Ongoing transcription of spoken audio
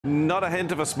Not a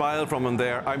hint of a smile from him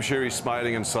there. I'm sure he's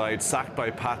smiling inside. Sacked by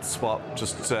Pat Swap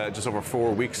just over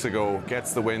 4 weeks ago.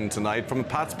 Gets the win tonight. From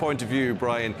Pat's point of view,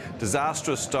 Brian,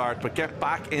 disastrous start, but get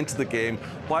back into the game.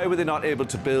 Why were they not able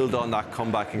to build on that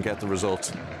comeback and get the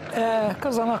result?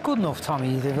 Because they're not good enough,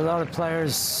 Tommy. They have a lot of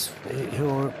players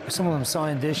some of them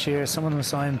signed this year, some of them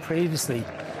signed previously,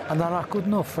 and they're not good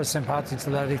enough for St Patrick's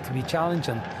Athletic to be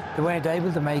challenging. They weren't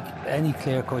able to make any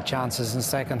clear-cut chances in the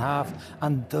second half,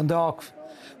 and Dundalk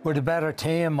were the better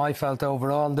team, I felt,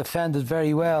 overall. Defended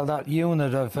very well. That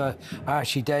unit of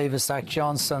Archie Davis, Zach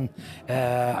Johnson,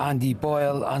 Andy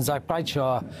Boyle and Zach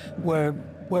Bradshaw were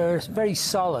very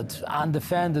solid and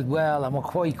defended well and were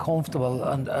quite comfortable.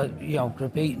 And,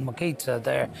 repeating what Keith said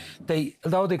there,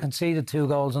 although they conceded 2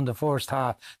 goals in the first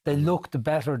half, they looked the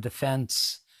better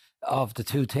defence of the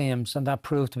two teams, and that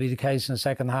proved to be the case in the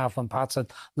second half when Pats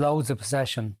had loads of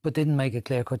possession but didn't make a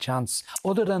clear-cut chance.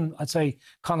 Other than, I'd say,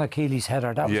 Conor Keeley's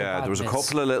header. That was there was a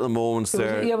couple of little moments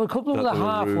there. A couple of the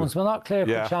half ones, but not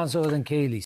clear-cut chance other than Keeley's.